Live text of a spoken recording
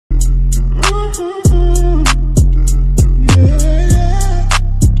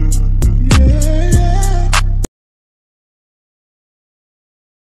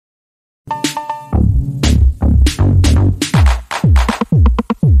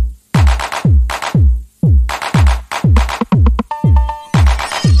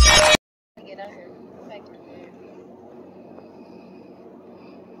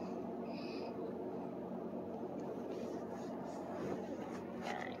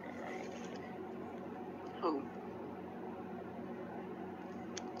Who?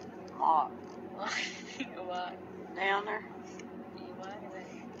 Mark. What? Down there?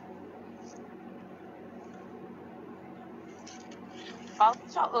 Folks,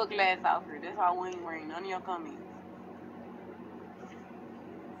 get your ugly ass out here. That's why we ain't wearing none of your comments.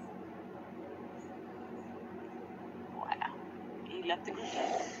 Wow. He left the group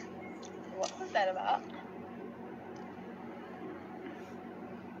chat. What was that about?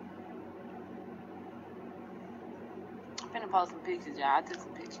 I'm finna post some pictures, y'all. I took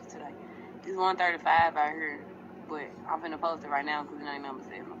some pictures today. It's 1:35 out here, but I'm finna post it right now because it ain't number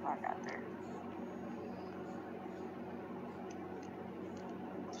 7 o'clock out there.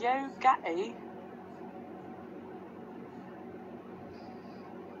 You got a.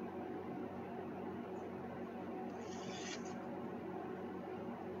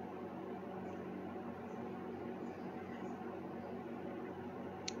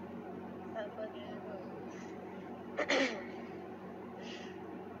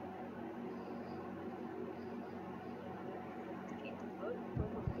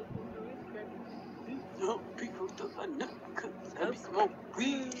 People think I know because I smoke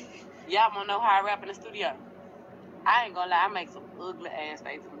weed. Y'all wanna know how I rap in the studio? I ain't gonna lie, I make some ugly ass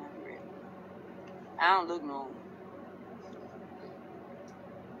faces when I rap. I don't look normal.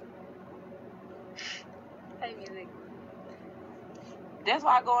 Hey, music. That's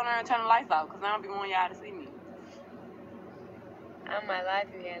why I go in there and turn the lights off, because I don't be wanting y'all to see me. On my life,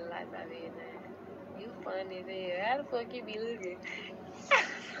 you had a life out here, man. You funny as hell. How the fuck you be looking? How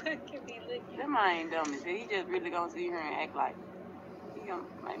the fuck you be looking? That man ain't dumb as hell. He just really gonna sit here and act like he gonna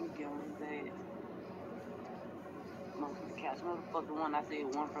make me get on his ass. Come on from the couch. Motherfucker one I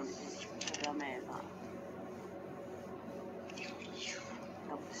said one from the couch. That dumb ass on.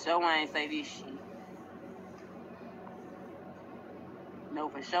 No, for sure I ain't say this shit. No,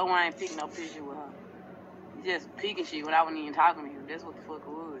 for sure I ain't pick no picture with her. He just picking shit when I wasn't even talking to him. That's what the fuck it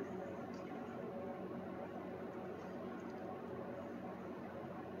was.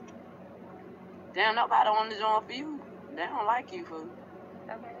 Damn, nobody want to join for you. They don't like you, fool.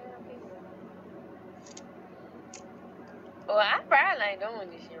 Okay, well, I probably ain't doing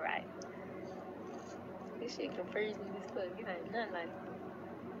this shit right. This shit confusing as fuck. It ain't nothing like that.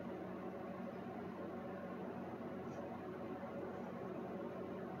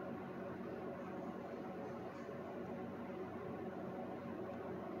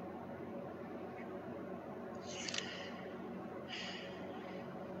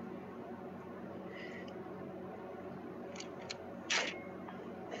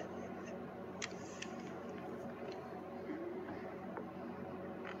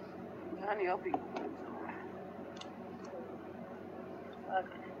 I need your people.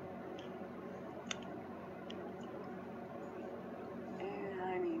 Okay. And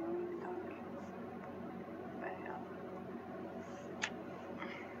I need to go get bam.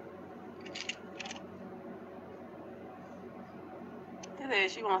 She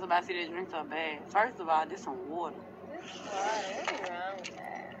said she wants somebody to see that drink so bad. First of all, this some water. This is water. What's wrong with that?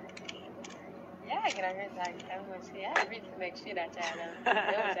 Y'all get on here talking so much shit. I really make shit out y'all though.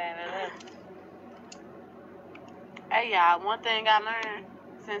 Hey y'all, one thing I learned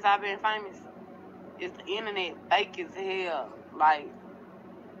since I've been famous is the internet fake as hell. Like,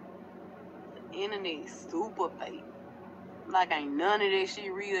 the internet super fake. Like, ain't none of that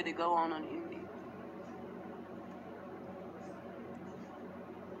shit real to go on the internet.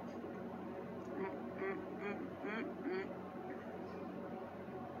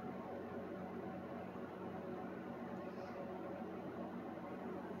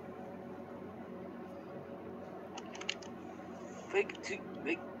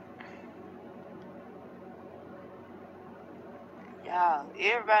 Big. Y'all,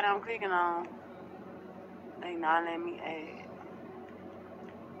 everybody I'm clicking on, they not letting me add.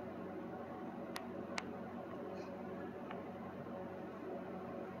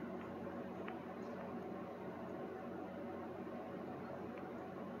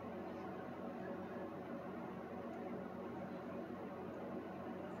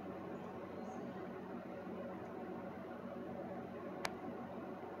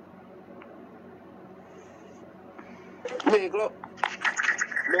 Man, Glo.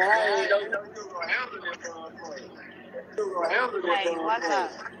 Man, I ain't know you gonna handle this motherfucker. You gonna handle this Hey, what's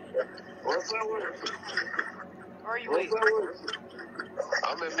up? What's up with it? Where you What's at? up with it?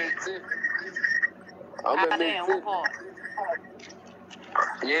 I'm in Mississippi. What part?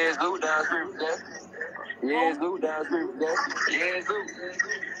 Yeah, Zoo down street from that. Yeah, Zoo down street from that. Yeah, Zoo.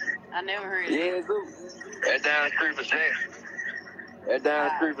 I never heard of Yeah, Zoo. That down street from Jack. That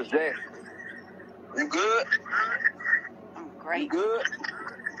down street from Jack. You good? I'm great. You good?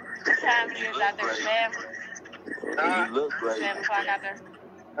 What time it is out there? 7? You look great. 7 o'clock out there?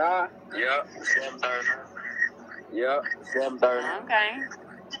 Yep. 7:30. Yep. 7:30. Okay.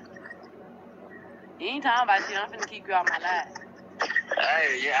 You ain't talking about shit. I'm finna keep you off my life.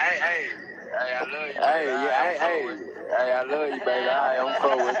 Hey, I love you. Hey, I love you, baby. I'm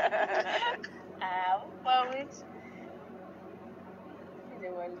forward. I'm forward. You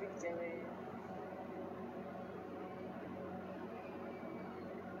don't want to look at me.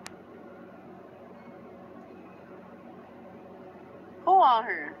 Who on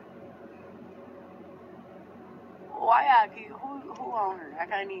her? Why y'all keep who on her? I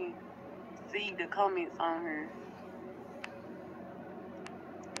can't even see the comments on her.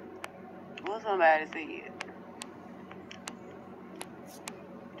 What somebody said?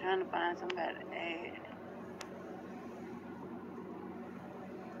 Trying to find somebody to add.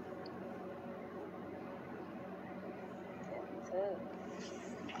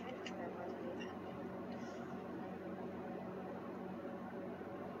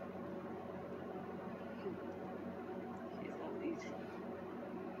 She's so easy.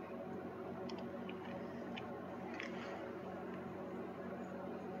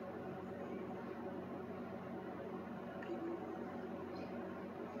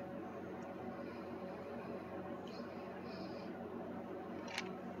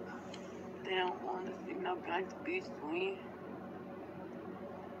 They don't want to see no gangsta bitch win.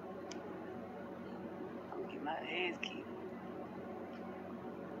 I'm gonna get my ass kicked.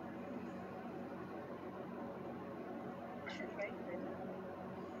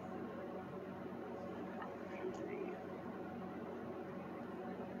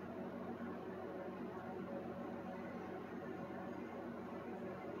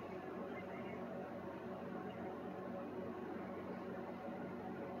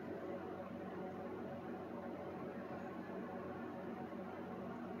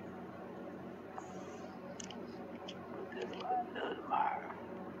 That's what I do tomorrow.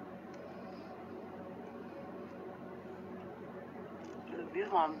 This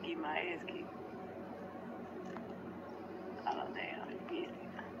one I'm gonna get my ass kicked. Oh damn, get it.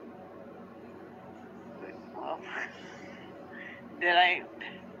 Well, that ain't.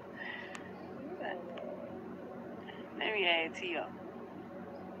 Let me add T.O.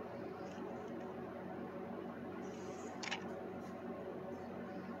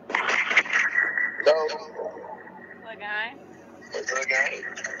 No. What gang? What's up, guy?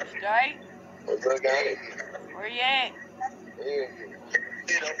 Straight? What's up, guy? Where you at? Yeah.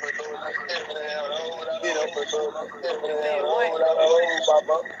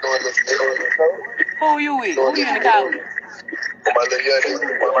 Who you with? Who you in the car with?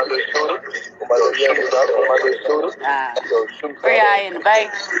 Where y'all in the bay?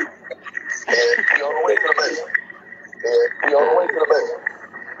 You on the way to the base. You on the way to the base.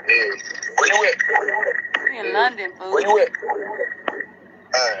 Where you at? We in London, fool. Where you at?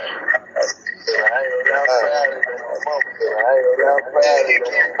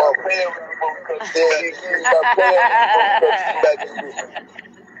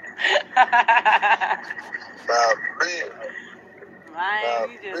 Man,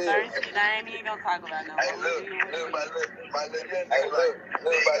 you just certain shit I ain't even gonna talk about no more. Hey, look, my little young nigga like,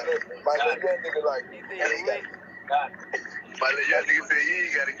 my little young nigga like, He said, what? my little young nigga said, you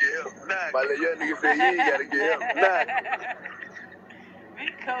ain't gotta get him. Nah. My little young nigga said, you ain't gotta get him. Nah. Be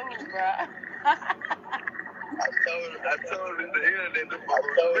cool, bro. I told him the internet the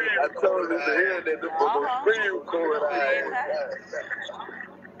real cool.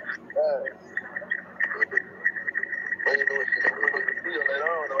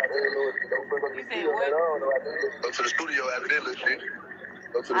 You said what? Go to the studio after this little shit.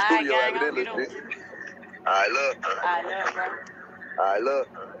 Go to the Alright, studio gang, after this I'm little get shit. Alright, look. I love, bro. Alright, look.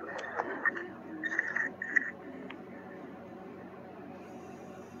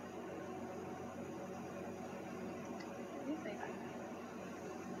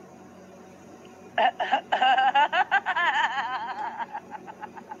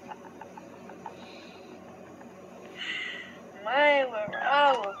 Man, what's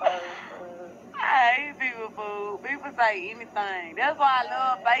wrong with folks? I hate people, fool. People say anything. That's why I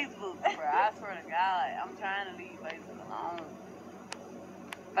love Facebook, bro. I swear to God, I'm trying to leave Facebook alone.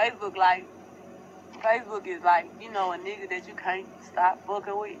 Facebook is like, you know, a nigga that you can't stop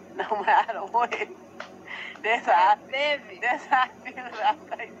fucking with, no matter what. That's how I feel about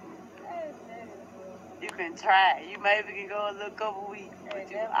Facebook. You can try. You maybe can go a little couple weeks, but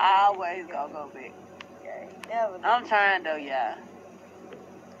you always gonna go back. I'm trying though, y'all.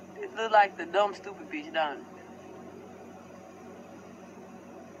 This look like the dumb, stupid bitch, don't it?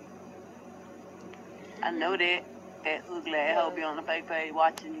 I know that. That ugly ass hoe be on the fake page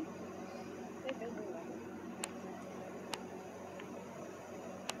watching you.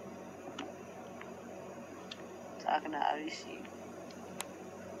 Talking all this shit.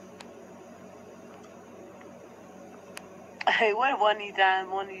 Hey, what if one of these times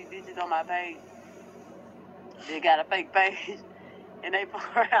one of these bitches on my page, they got a fake page, and they put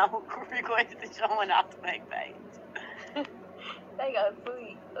around requested showing off the fake page. They got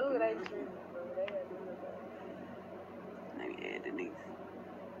sweet. Ooh, they tripping, bro. They got do Let me add Denise.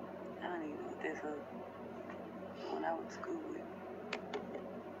 I don't even know what that's her. When I went to school with.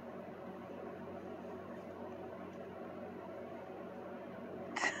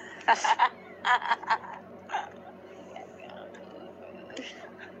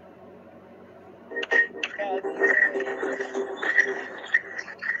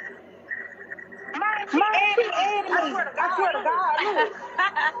 I swear to God, look.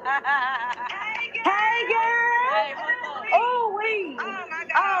 Hey, girl. Hey, what's up? Oh, wee.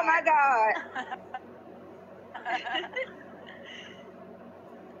 Oh, my God.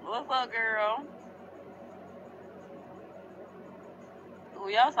 What's up, girl? Oh,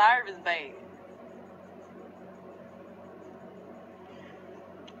 your service bad.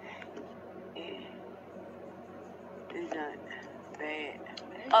 Yeah. This junk bad.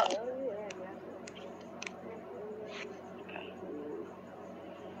 Oh.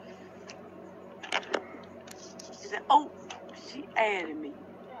 She said, oh, she added me.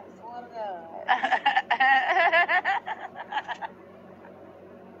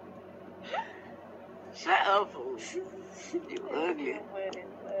 Shut up, fool. You ugly.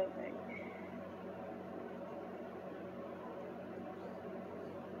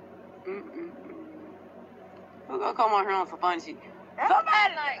 Who gonna come on here on some fun shit?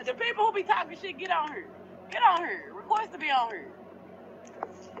 Somebody, like, the people who be talking shit, get on here. Get on here. Request to be on here.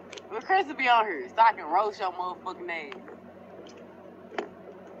 Request to be on here so I can roast your motherfucking ass.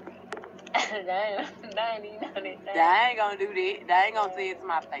 They ain't even on this thing. They ain't gonna do that. They ain't gonna say it to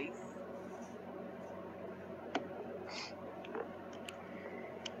my face.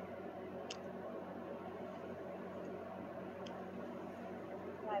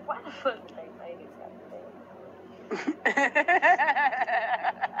 Like, why the fuck did they say this type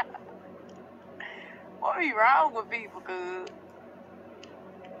What be wrong with people, cuz?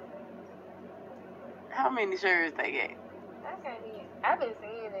 How many shirts they get? I can't even. I've been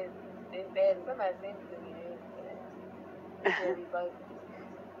seeing this bad. Somebody sent it to me.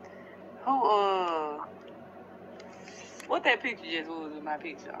 Who, what that picture just was in my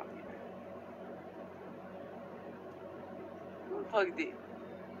picture on? Who the fuck is it?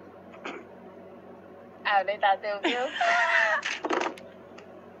 Oh, they thought they were you?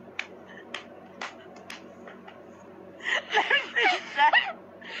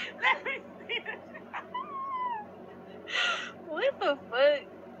 Let me see the What the fuck?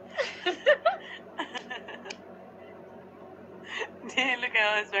 Then look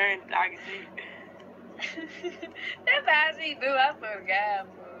at her starting talking shit. That's how she do. I swear to God,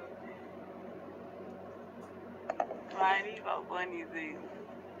 bro. Why these folks funny as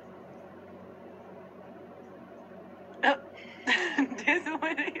hell? This is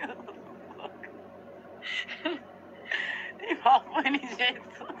what it is. These folks funny as shit.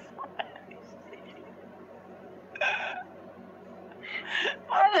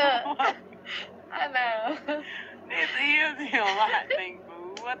 What the fuck? I know. This is him, I think,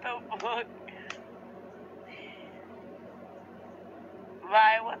 boo. What the fuck?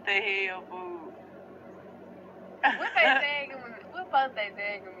 Right, what the hell, boo? What they tagging me? What post they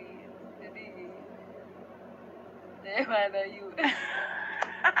tagging me? The DG. Everybody know you.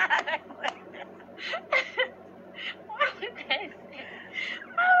 Why would they say?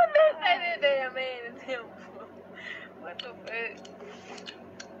 Why would they say that damn man is him? What the fuck?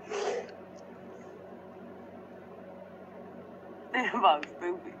 That about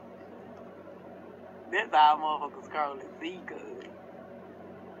stupid. That's how motherfuckers scroll and see, cuz.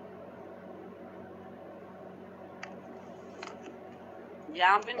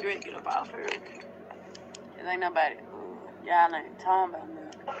 Yeah, I'm finna ready to get up off here. Cause ain't nobody, y'all ain't talking about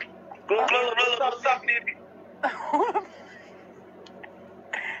nothing. GloRilla, what's up, baby?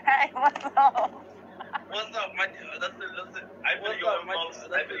 Hey, what's up? What's up, my listen. I feel your inbox.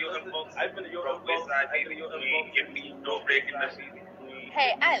 I feel your inbox. Give me no breaking the baby.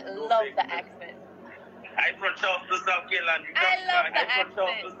 Hey, I love the accent. I from Charleston, South Carolina. I love the accent. from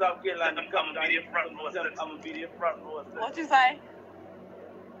Charleston, South Carolina. I'm gonna be the front row. What you say?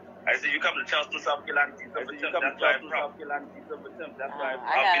 I said you come to Charleston, South Carolina, December 10th. That's why I'm from. I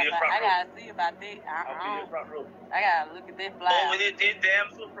gotta see about that. I gotta look at that flyer. Oh, when they did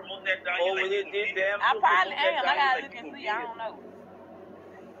damn so promote that down here. I probably am. I gotta look and see. I don't know.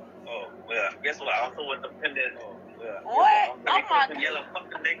 Oh, well, guess what? I also was dependent. What? Oh my God. Yellow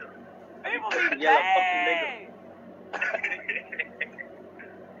fucking nigga. People be bad.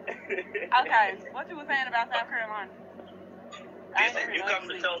 Okay, what you were saying about South Carolina? You come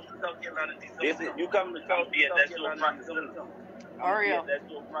to Charleston, South Carolina, December. You come to Charleston, South Carolina. For real?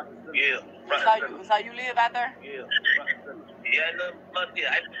 Yeah. So you live out there? Yeah. Yeah, I live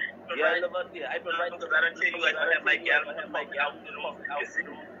out there. I've been right because I didn't tell you I don't have my gal. I have my gal. I'm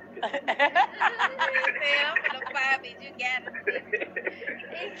for the 5 you got it.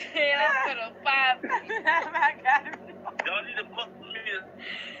 He said I'm for the 5 I got it. Y'all need to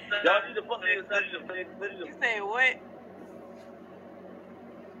fuck me. You say what?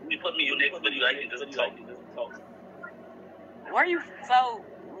 You put me in your next video. I can just talk. Where you? So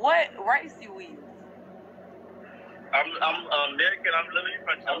what race you with? I'm American. I'm living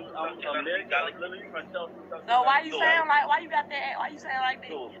from Charleston. So why you saying like? Why you got that? Why you saying like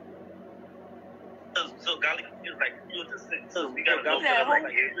that? So garlic is like 2 to 6. So we gotta go for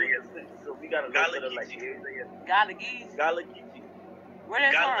like 8 So we gotta go for like 8 Garlic. Where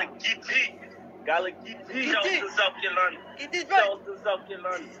that's from? Galagichi. Charleston, South Carolina. It is right. South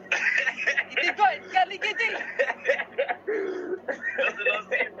Carolina. It is right. Galagichi.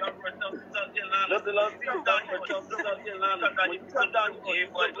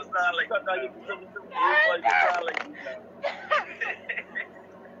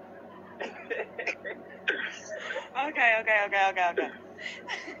 Okay.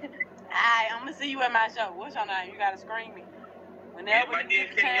 Alright, I'm gonna see you at my show. What's your name? You gotta scream me. Whenever you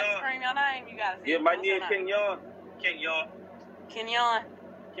get the chance to scream your name, you gotta see. Yeah, my name Kenyon. Kenyon?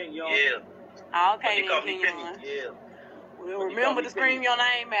 Yeah. Oh, okay, then Kenyon. Yeah. Well, remember to scream your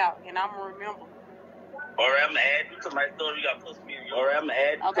name out, and I'm gonna remember. Alright, I'm gonna add you to my story. You gotta post me in yours. Alright,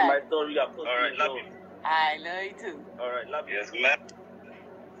 love you. I love you too. Alright, love you. Yes, ma'am.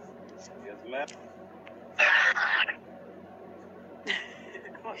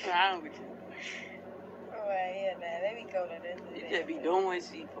 What's wrong with you? Alright, yeah, man. Let me go to this. You just be doing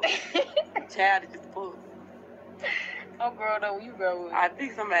shit for childish as fuck. I'm grown up when you grow up. I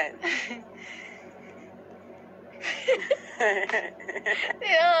think somebody. You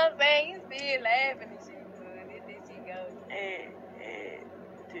know what I'm saying? You still laughing and shit, but this shit goes.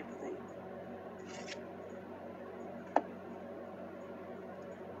 10%.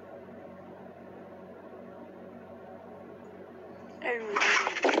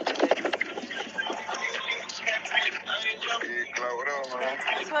 What up, man?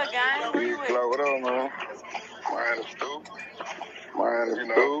 What's up, guys? Where you at? What up, man? Mine is Stu.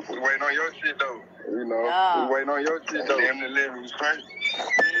 We waiting on your shit, though. We waiting on your shit, though. Living the living straight.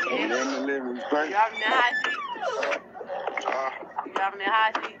 You driving that high shit? You driving that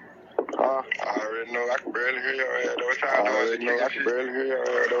high shit? I already know. I can barely hear your ass, though.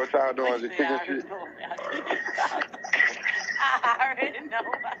 What y'all doing? Just kicking shit. I already know.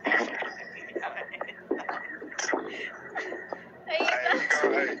 Hey,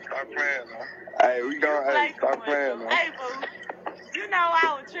 stop playing, man. Hey, stop playing, man. Hey, boo. You know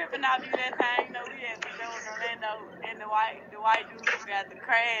I was tripping off you that time. You know we had to go in Orlando, and the white dude got the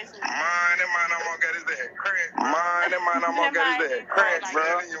crash. Man, that man almost got his head cracked.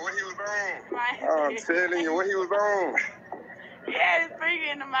 Bro. I'm telling you what he was on. He had his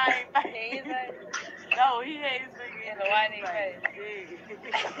finger in the main face. No, he had his finger in the white face.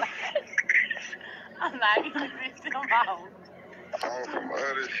 I'm like, you bitch him out. I'm from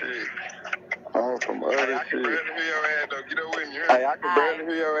other shit. I can barely hear your ass, though. Get up with me. I can barely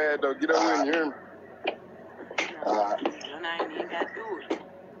hear your ass, though. Get up with me. You ain't even got to do it.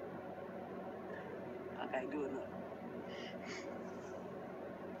 Okay, do it now.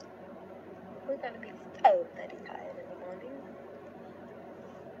 We're gonna be so bloody tired in the morning.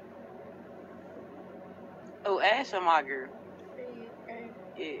 Oh, Ash or my girl?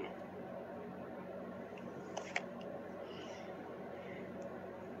 Yeah.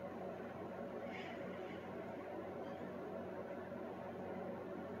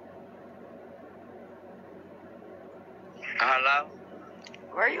 Hello?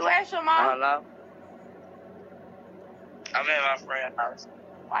 Where you at, Shamar? Hello? I'm in my friend's house.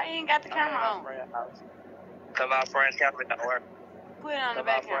 Why you ain't got the camera on? Because my friend's camera don't work. Put it on the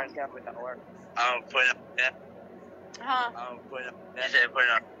back camera. I'm putting it on that. Huh? I'm putting it on that. You said put it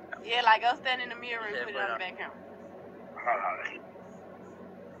on. Yeah, like go stand in the mirror and put it on the back camera.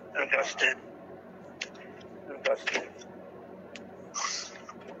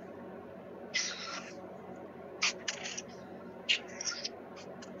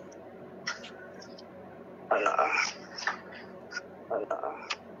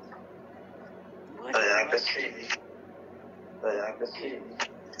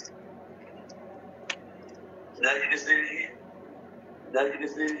 Now you can see it again. Now you can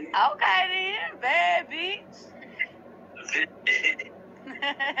see it again. Okay then, bad bitch.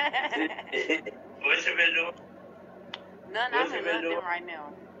 What you been doing? Nothing, I'm in London right now.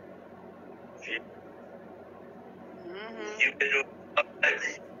 You been doing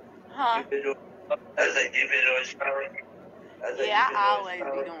Huh? you been doing I said you been doing shows. Yeah, I always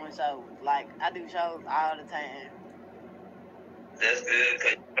be doing shows. Like, I do shows all the time. That's good,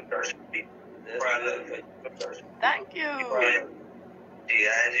 cause you're thirsty. Thank you.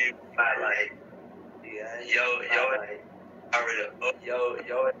 Yeah, you like yo.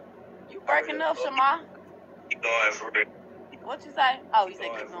 You breaking up, Shamar? Keep going for real. What you say? Oh, you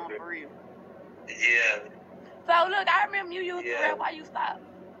said keep going for real. Yeah. So, look, I remember you used to rap. Why you stopped?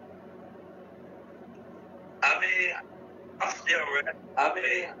 I mean, I'm still rap. I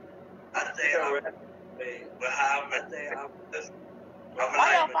say I'm rap. But how I'm why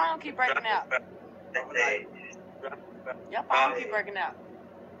your phone keep breaking out? Your phone keep breaking out.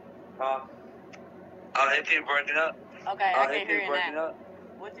 Oh, it keep breaking up? Okay, I can't hear you now.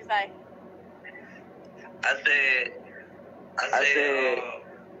 What you say? I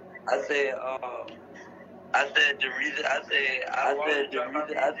said the reason I wanted to drop my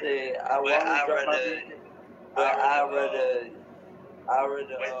music, but I rather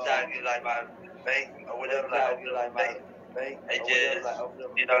get like my bank or whatever, like my bank, and just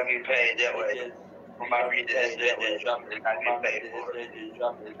get paid that way. For my reason, just drop it, I get paid for it.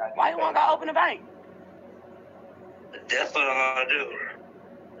 Why you want to go open a bank? That's what I'm gonna do.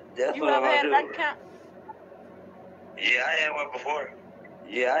 You ever had a bank account? Yeah, I had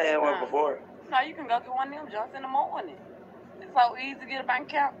one before. No, you can go get one of them just in the morning. It's so easy to get a bank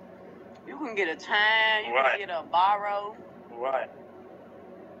account. You can get a chime, you can get a borrow. Right.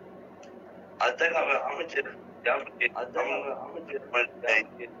 I think I'm gonna just one day.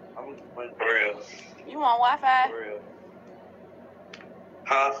 For real. You want Wi-Fi? For real.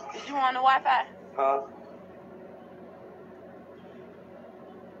 Huh? Did you want the Wi-Fi? Huh?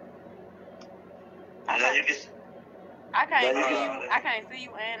 I can't see you. I can't see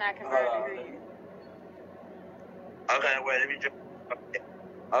you, and I can barely hear you. Okay, wait, let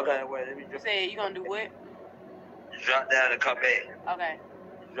me You said you gonna do what? Drop down and come back. Okay.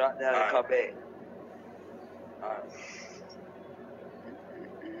 Drop down and come back. Alright.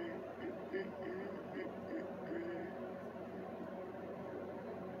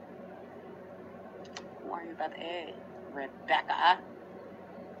 Who are you about to add? Rebecca.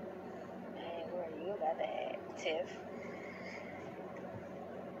 And who are you about to add? Tiff.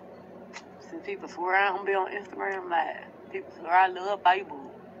 Since people swear I don't be on Instagram Live. People swear I love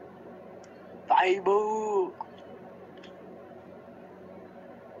Facebook. Facebook.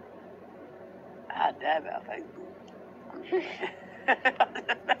 I die about Facebook.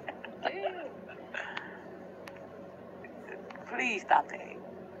 Please stop that.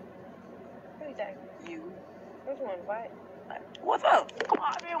 Who you talking? You. Which one? What? What's up? Come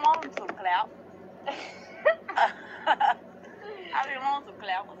on, I been wanting some clout. I been wanting some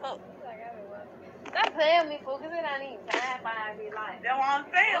clout. What's up? Stop playing with me, fool, because it ain't even time for I be like. That's what I'm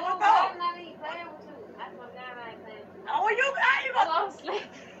saying. What's up? up? I'm not even playing with you. I swear to God, I ain't playing with you. Oh, how you gonna... I'm sleepy.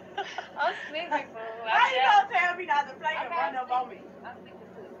 I'm sleepy, fool. How you gonna tell me not to play and run up on me? I'm sleepy,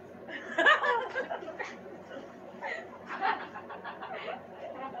 too.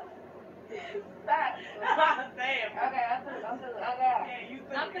 Stop. I'm saying. Okay, I'm through. Okay.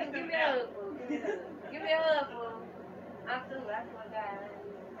 I'm through. Give me a hug, fool. Give me a hug, fool. I'm through. I swear to God,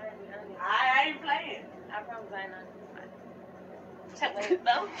 I ain't playing. I promise I ain't no. Stop.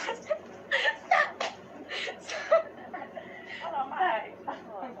 Hold on, my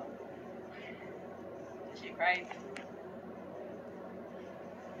shit crazy.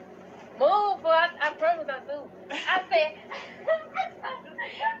 Move, boy. I promise I'm through. I said.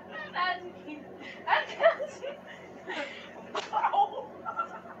 I told you.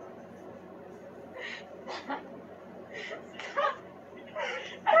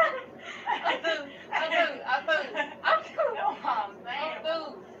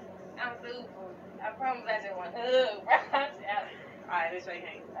 I'm through. I promise I just want to hug, bro. Alright, let's shake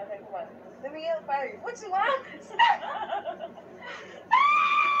hands. Okay, come on. Let me up first. What you want?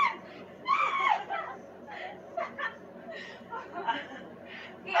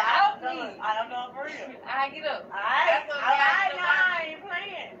 Get out, please. I don't know for real. Alright, get up. I ain't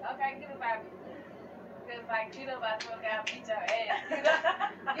playing. Okay, get up out. Because, like, get up, I swear to God, I'll beat your ass. Get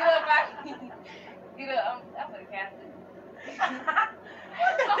up out. Get up. I'm for the captain.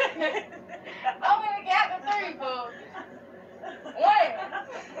 I'm in the captain 3, fool. 1,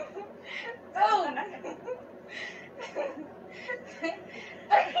 2, 3.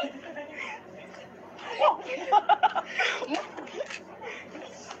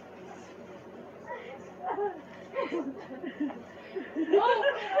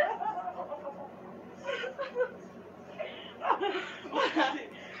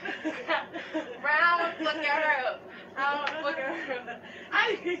 I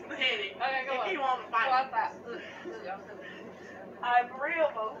ain't saying it. Okay, go on. He want to fight. Go outside. Alright, for real,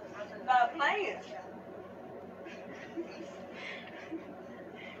 bro. Stop playing.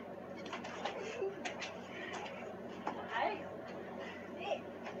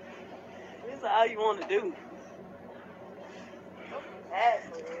 This is all you want to do.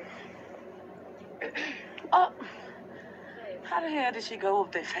 Oh, how the hell did she go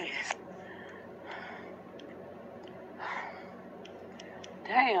up that fast?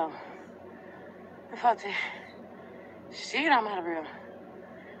 Damn. If I tell shit, I'm out of real.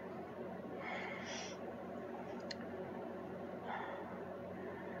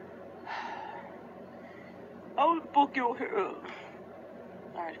 Oh, fuck your hair up.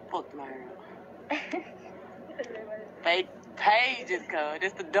 Alright, fuck my hair up. Fake pages, cuz.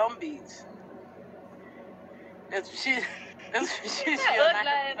 That's the dumb beats. That's what shit. That's what shit she'll not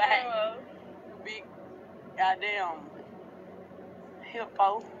say. Big goddamn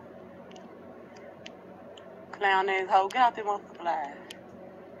hippo. Clown ass hoe. Get out there, motherfucker live.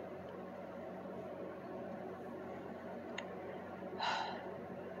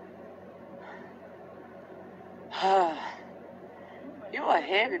 You a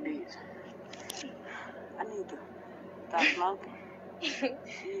heavy bitch. I need to stop smoking. Shit.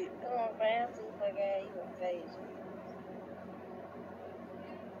 Come on, fam. Super guy, you a face.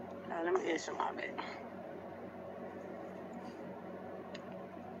 Now, let me issue my back.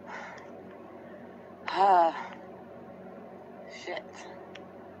 Shit.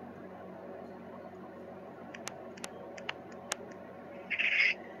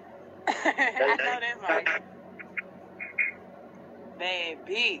 I know that's right. Bad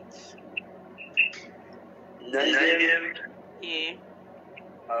bitch. Yeah.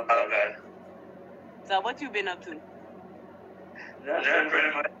 Okay. So what you been up to? Nothing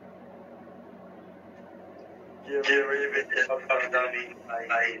pretty much. Just really been just fucking on me.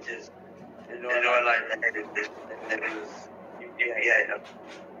 Like, just, like that. Yeah.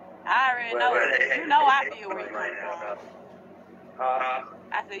 I already know. You know I feel where you coming from. I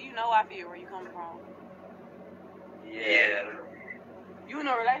said, you know I feel where you coming from. Yeah. You in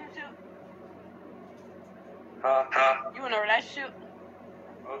a relationship? You in a relationship?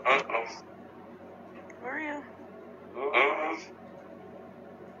 For real?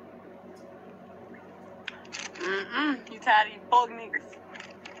 You tired of these fuck niggas?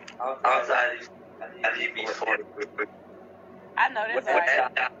 I'm tired of these I know that's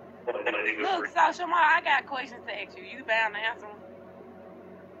right. Look, so Shamar, I got questions to ask you. You bound to answer them?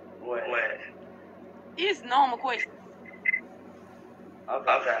 What? It's normal questions.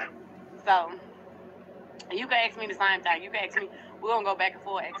 Okay. So, you can ask me the same thing. You can ask me. We're going to go back and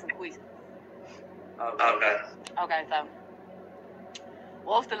forth asking questions. Okay. Okay, so.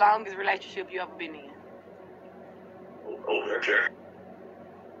 What's the longest relationship you ever been in? Sure.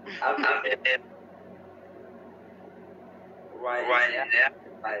 I'm in right now. Yeah.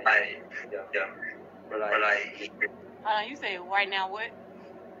 But like, hold on, you said right now what?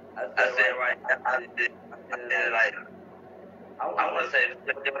 I said right now. I did like, I want to say,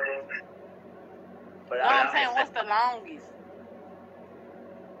 but no, I'm saying what's the longest?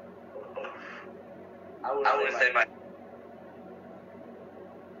 I would say my.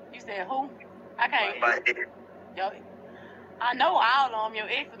 You said who? I can't. Yo, I know all of them. Your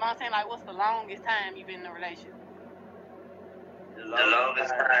ex, but I'm saying like, what's the longest time you've been in a relationship? The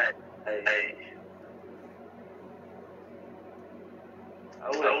longest time. Hey. I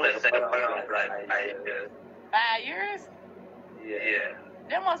would say like 5 years. 5 years? Yeah.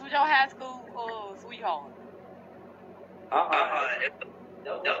 That must be your high school sweetheart. That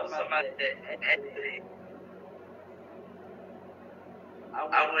was somebody that actually. I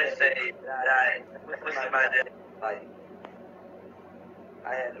wouldn't say that was somebody that like I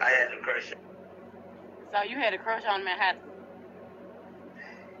had a crush. So you had a crush on him in high school?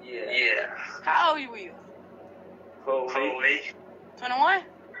 Yeah. How old you is? 21?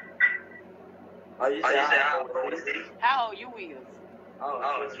 Oh, you said how old you is?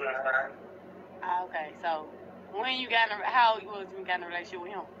 Oh, 25. Okay, so when you got how old you was when you got in a relationship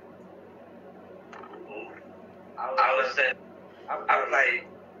with him? I would say around like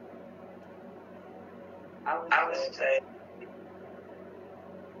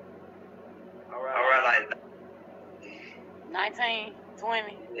 19,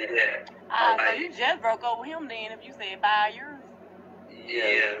 20? Yeah. So you just broke up with him then if you said 5 years?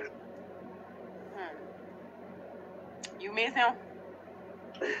 Yeah. You miss him?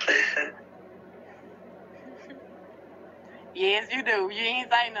 Yes, you do. You ain't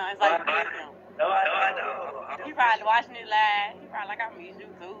say nothing. It's like you miss him. No, I know. He probably watching it live. He probably like, I miss you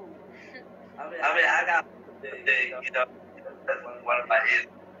too. I mean, I got, you know, one of my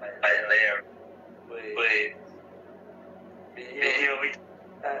hits, like there. But here we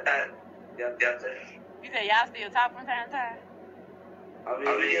You said y'all still talk from time to time? I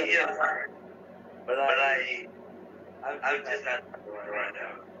mean, yeah. But I'm just not right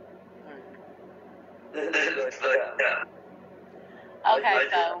now. Okay,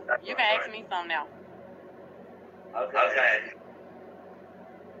 so you can ask me something now. Okay.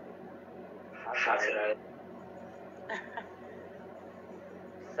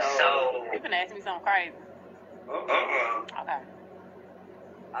 So you can ask me something crazy. Okay.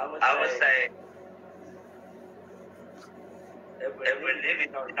 I would say if a nigga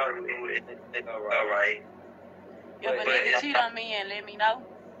don't do it, it's alright. If a nigga cheat on me and let me know.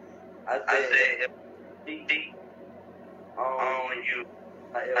 I said if he on you,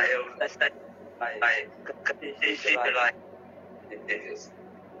 like this shit like niggas.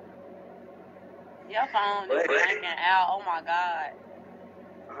 Your phone is blanking out. Oh my God.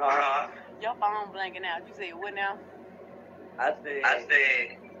 Your phone blanking out. You said what now? I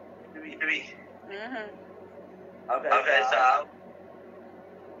said 3. Mhm. Okay, so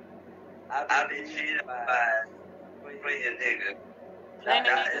I've been cheated by plenty of niggas. Plenty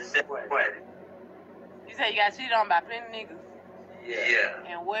Not niggas? except one. You said you got cheated on by plenty niggas? Yeah.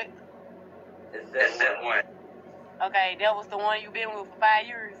 And what? Except one. Okay, that was the one you been with for 5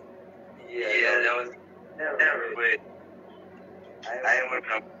 years? Yeah, that was never, but I ain't with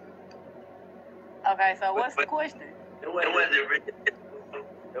no. Okay, so what's the question? It wasn't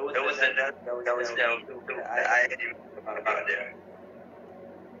another that was I ain't even about there.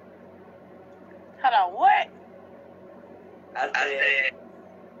 Hold on, what? I said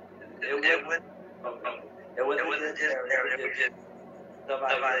it wasn't just there, it was just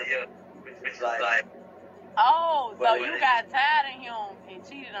somebody else, which is like. Oh, so you got tired of him and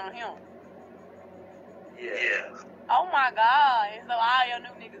cheated on him? Yeah. Oh my God, and so all your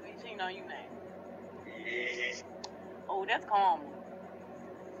new niggas be cheating on you now? Yeah. Oh, that's karma.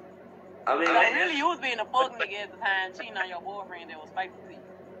 I mean, so really you was being a fuck nigga at the time, cheating on your boyfriend that was faithful to you.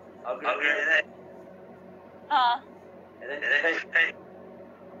 Okay. Huh? Hey.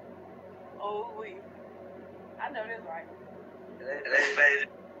 Oh, we. I know that's right.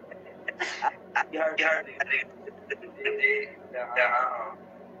 You heard me.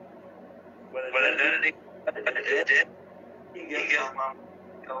 But another nigga, he gets my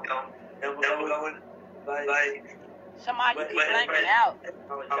like. Shamar, you keep blanking out.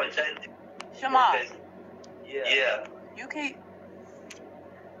 Shamar. Yeah.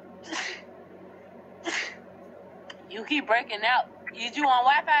 You keep breaking out. Is you on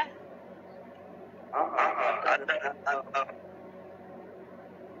Wi-Fi?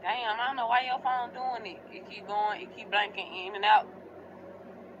 Damn, I don't know why your phone doing it. It keep going, it keep blanking in and out.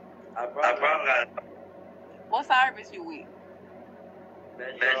 I probably got. What service you with?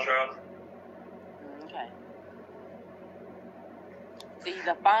 Metro. Okay. See,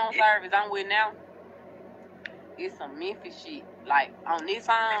 the phone service I'm with now, it's some Memphis shit. Like, on this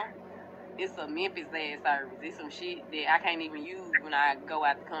phone, it's a Memphis-ass service. It's some shit that I can't even use when I go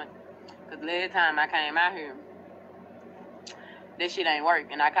out the country. Because last time I came out here, that shit ain't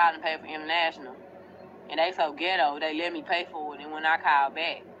work. And I called and paid for international. And they so ghetto, they let me pay for it. And when I called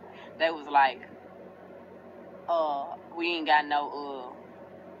back, they was like, we ain't got no,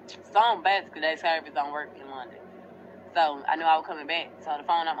 some basically that service don't work in London. So I knew I was coming back. So the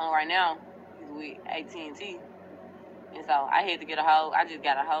phone I'm on right now is with AT&T. And so I had to get I just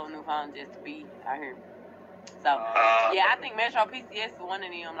got a whole new phone just to be out here. So, yeah, I think Metro PCS is one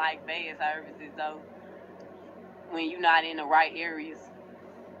of them, like, bad services, though, when you're not in the right areas.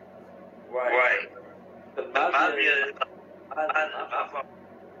 Right. My bill is $98.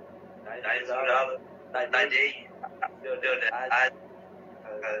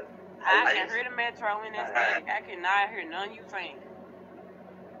 I can hear the Metro in this thing. I cannot hear none of you saying.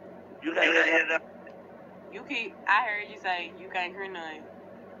 You can't hear that? I heard you say you can't hear none.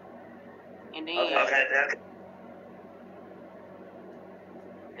 And then,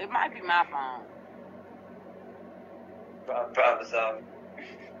 it might be my phone. Probably so.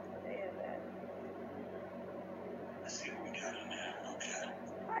 Let's see what we got in there. Okay.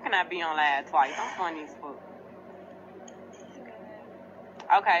 How can I be on live twice? I'm funny as fuck.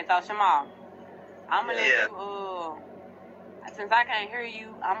 Okay, so Shamar, I'm gonna let you, since I can't hear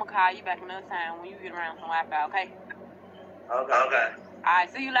you, I'm gonna call you back another time when you get around some Wi-Fi, okay? Okay. Alright,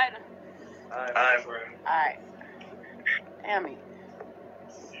 see you later. Alright, bro. Alright. Damn it.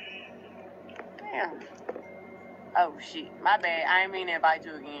 Damn. Oh, shit. My bad. I ain't mean to invite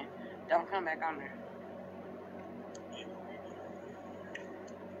you again. Don't come back on there.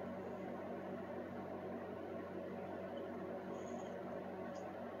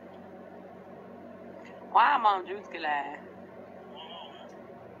 Why I'm on Juicy Live?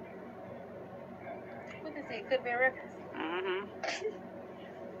 What is it? Could be a reference. Mm-hmm.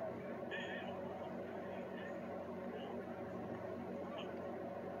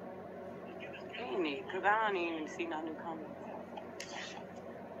 Ain't it? Because I don't even see no new comments.